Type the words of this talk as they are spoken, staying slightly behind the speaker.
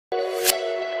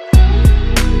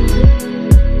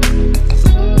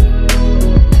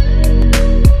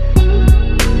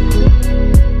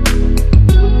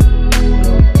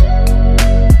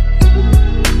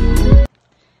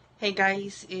Hey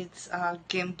guys, it's a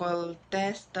Gimbal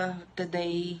test.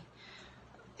 Today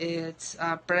it's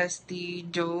a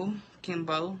Prestigio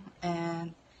Gimbal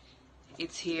and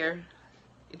it's here.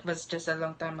 It was just a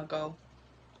long time ago.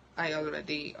 I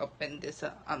already opened this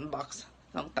unbox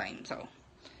long time, so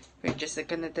we're just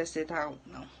gonna test it out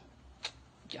now.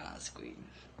 Just queen.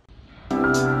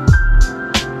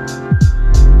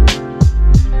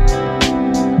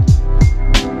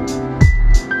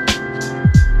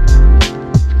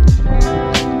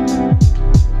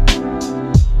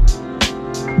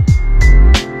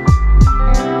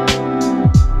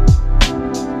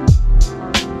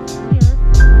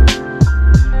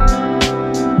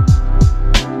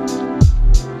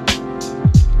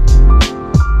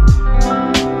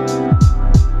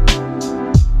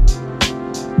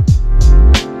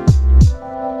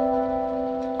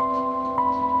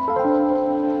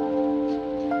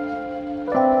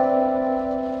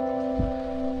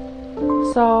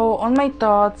 So, on my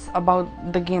thoughts about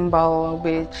the gimbal,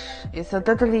 which is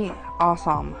totally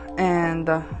awesome and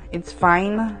it's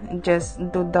fine, just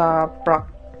do the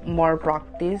more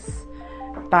practice,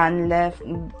 pan left,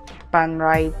 pan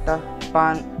right,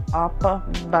 pan up,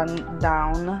 pan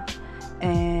down,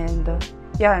 and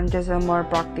yeah, and just more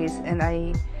practice, and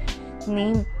I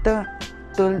need to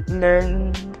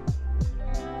learn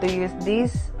to use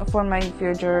this for my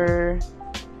future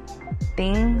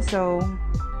thing. So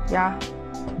yeah,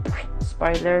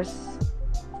 spoilers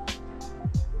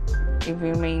if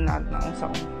you may not know,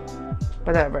 so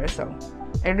whatever. So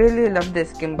I really love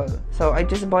this gimbal, so I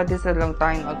just bought this a long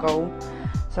time ago,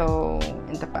 so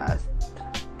in the past,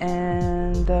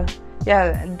 and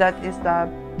yeah, that is the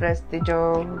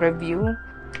Prestigio review,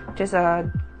 just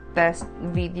a test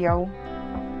video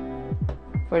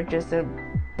for just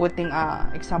putting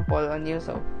a example on you.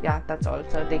 So yeah, that's all.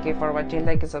 So thank you for watching.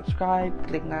 Like and subscribe,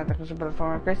 click na the bell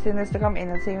for more questions to come,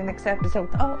 and I'll see you next episode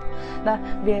of The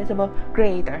Visible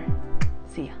Creator.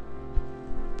 See ya.